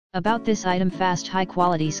About this item: fast high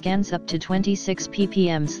quality scans up to 26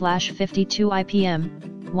 ppm/52 IPM.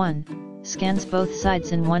 1. Scans both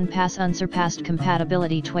sides in one pass, unsurpassed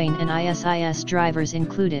compatibility, Twain and ISIS drivers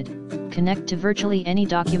included. Connect to virtually any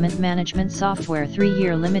document management software,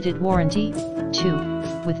 3-year limited warranty. 2.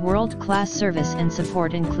 With world-class service and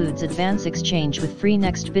support, includes advance exchange with free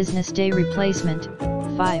next business day replacement.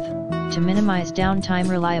 5. To minimize downtime,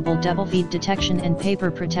 reliable double feed detection and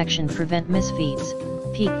paper protection, prevent misfeeds.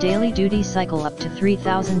 Peak daily duty cycle up to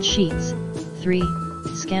 3,000 sheets. 3.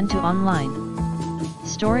 Scan to online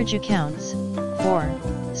storage accounts. 4.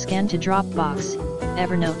 Scan to Dropbox,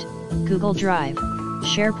 Evernote, Google Drive,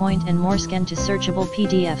 SharePoint and more. Scan to searchable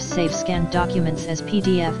PDFs, save scanned documents as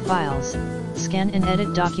PDF files. Scan and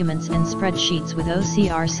edit documents and spreadsheets with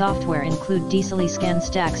OCR software, include easily scan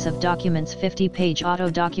stacks of documents. 50-page auto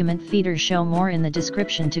document feeder. Show more in the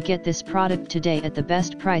description to get this product today at the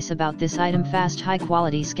best price. About this item: fast high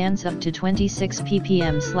quality scans up to 26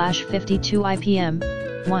 ppm/52 IPM.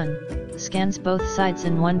 1. Scans both sides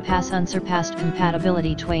in one pass, unsurpassed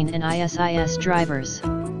compatibility, Twain and ISIS drivers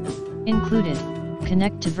included.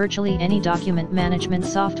 Connect to virtually any document management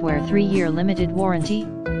software, 3-year limited warranty.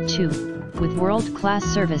 2. With world-class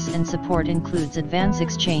service and support, includes advance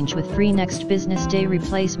exchange with free next business day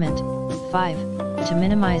replacement. 5. To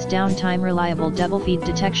minimize downtime, reliable double feed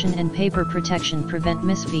detection and paper protection, prevent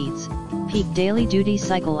misfeeds. Peak daily duty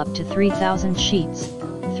cycle up to 3,000 sheets.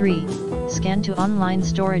 3. Scan to online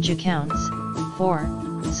storage accounts. 4.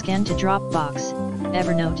 Scan to Dropbox,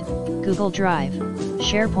 Evernote, Google Drive,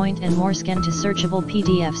 SharePoint and more. Scan to searchable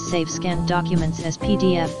PDFs, save scanned documents as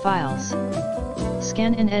PDF files.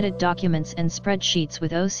 Scan and edit documents and spreadsheets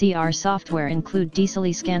with OCR software, include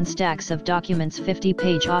easily scan stacks of documents.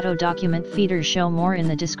 50-page auto document feeder. Show more in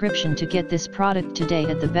the description to get this product today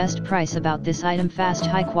at the best price. About this item: fast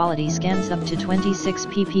high quality scans up to 26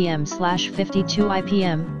 ppm/52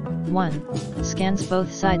 IPM. 1. Scans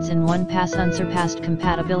both sides in one pass, unsurpassed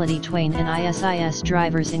compatibility, Twain and ISIS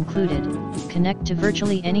drivers included. Connect to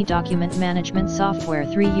virtually any document management software,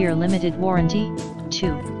 3-year limited warranty.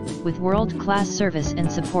 2. With world-class service and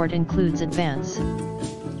support, includes advance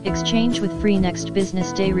exchange with free next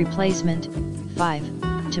business day replacement. 5.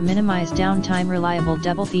 To minimize downtime, reliable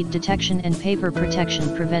double feed detection and paper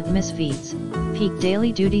protection, prevent misfeeds. Peak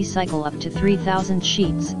daily duty cycle up to 3,000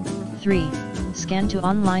 sheets. 3. Scan to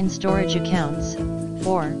online storage accounts.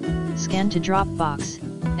 4. Scan to Dropbox,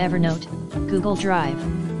 Evernote, Google Drive,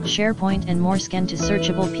 SharePoint and more. Scan to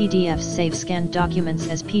searchable PDFs, save scanned documents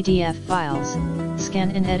as PDF files.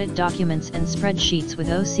 Scan and edit documents and spreadsheets with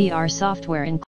OCR software, including